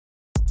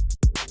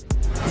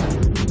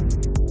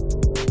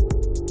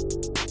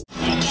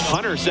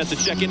Hunter set to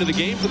check into the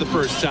game for the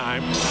first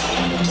time.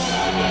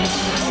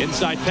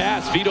 Inside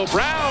pass, Vito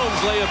Brown's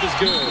layup is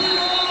good.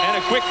 And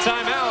a quick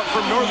timeout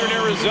from Northern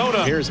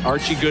Arizona. Here's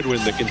Archie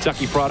Goodwin, the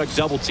Kentucky product,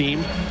 double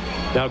team.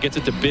 Now gets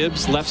it to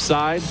Bibbs, left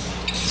side.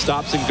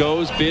 Stops and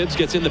goes. Bibbs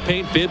gets in the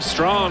paint. Bibbs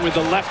strong with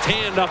the left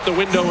hand off the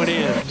window and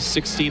in.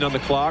 16 on the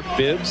clock.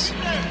 Bibbs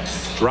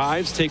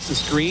drives, takes the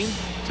screen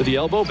to the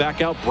elbow.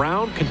 Back out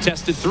Brown.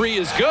 Contested three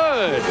is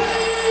good.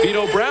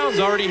 Vito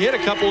Brown's already hit a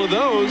couple of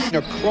those.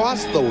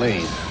 Across the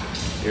lane.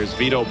 Here's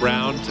Vito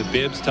Brown to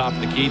Bibbs, top of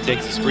the key.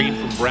 Takes the screen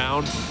from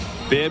Brown.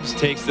 Bibbs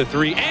takes the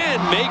three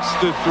and makes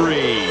the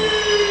three.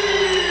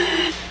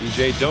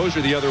 DJ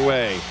Dozier the other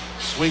way.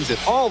 Swings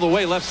it all the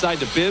way left side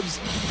to Bibbs.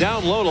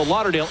 Down low to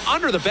Lauderdale.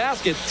 Under the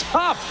basket.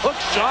 Tough hook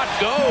shot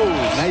goes.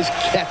 Nice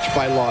catch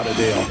by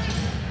Lauderdale.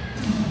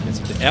 Gets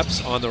it to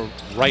Epps on the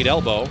right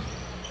elbow.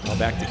 Now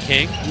back to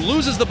King.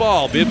 Loses the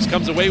ball. Bibbs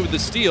comes away with the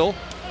steal.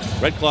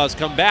 Red Claws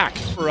come back.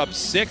 We're up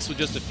 6 with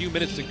just a few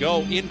minutes to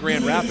go in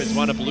Grand Rapids.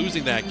 Wound up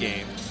losing that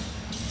game.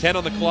 10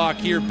 on the clock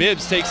here.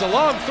 Bibbs takes a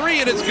long three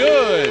and it's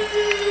good.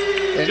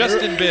 And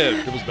Justin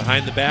Bibbs. It was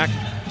behind the back.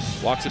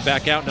 Walks it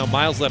back out. Now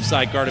Miles left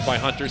side guarded by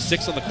Hunter.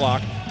 6 on the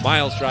clock.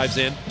 Miles drives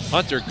in.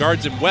 Hunter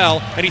guards him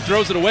well, and he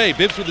throws it away.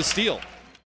 Bibbs with the steal.